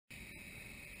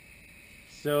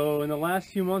So in the last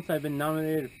few months I've been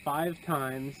nominated 5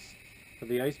 times for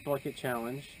the Ice Bucket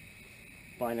Challenge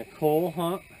by Nicole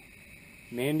Hunt,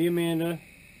 Mandy Amanda,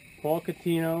 Paul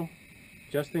Catino,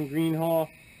 Justin Greenhall,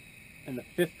 and the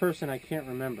 5th person I can't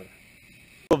remember.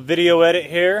 Video edit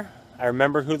here. I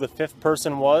remember who the 5th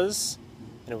person was,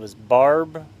 and it was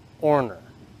Barb Orner.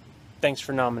 Thanks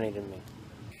for nominating me.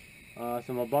 So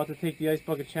I'm about to take the Ice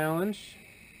Bucket Challenge.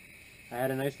 I had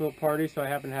a nice little party, so I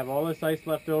happen to have all this ice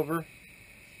left over.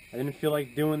 I didn't feel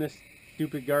like doing this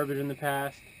stupid garbage in the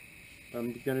past, but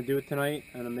I'm going to do it tonight,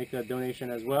 and I'll make a donation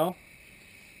as well.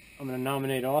 I'm going to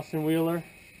nominate Austin Wheeler,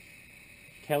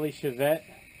 Kelly Chevette,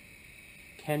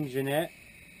 Ken Jeanette,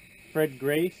 Fred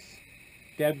Grace,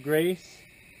 Deb Grace,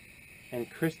 and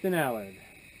Kristen Allard.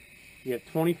 You have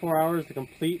 24 hours to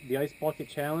complete the Ice Bucket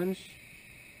Challenge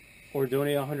or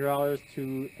donate $100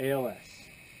 to ALS.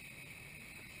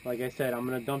 Like I said, I'm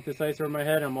going to dump this ice over my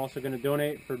head. I'm also going to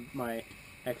donate for my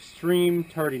extreme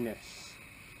tardiness.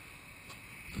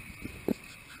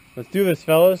 Let's do this,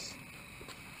 fellas.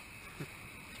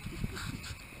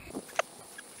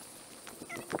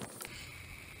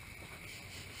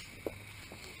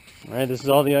 Alright, this is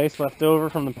all the ice left over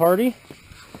from the party.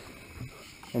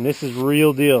 And this is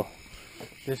real deal.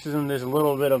 This isn't this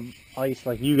little bit of ice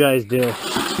like you guys do.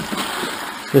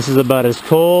 This is about as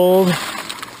cold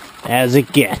as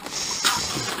it gets.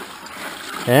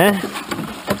 Huh?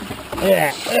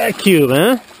 Yeah, that cube,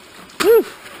 huh? Woo.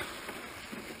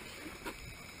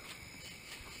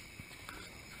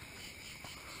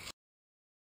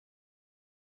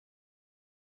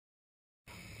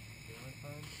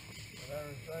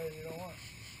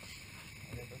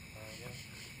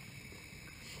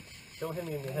 Don't hit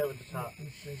me in the head with the top.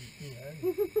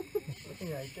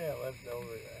 Yeah, I can't lift over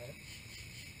that.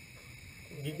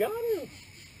 You got to.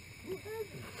 You had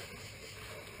to.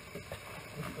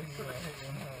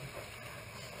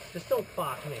 Just don't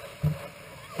clock me.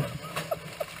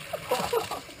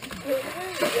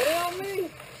 Get it on me.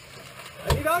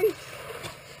 I need ice.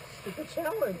 It's a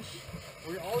challenge.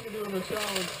 We're all going to do a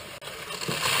challenge.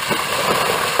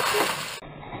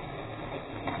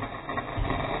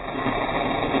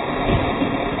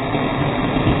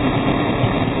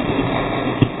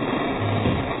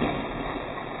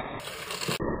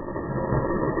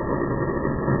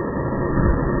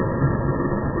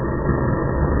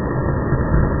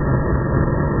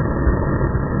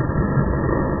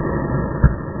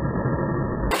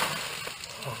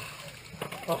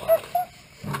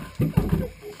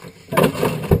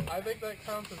 I think that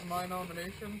counts as my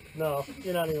nomination. No,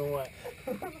 you're not even wet.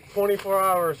 24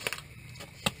 hours.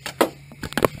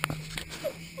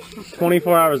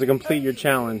 24 hours to complete your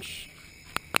challenge.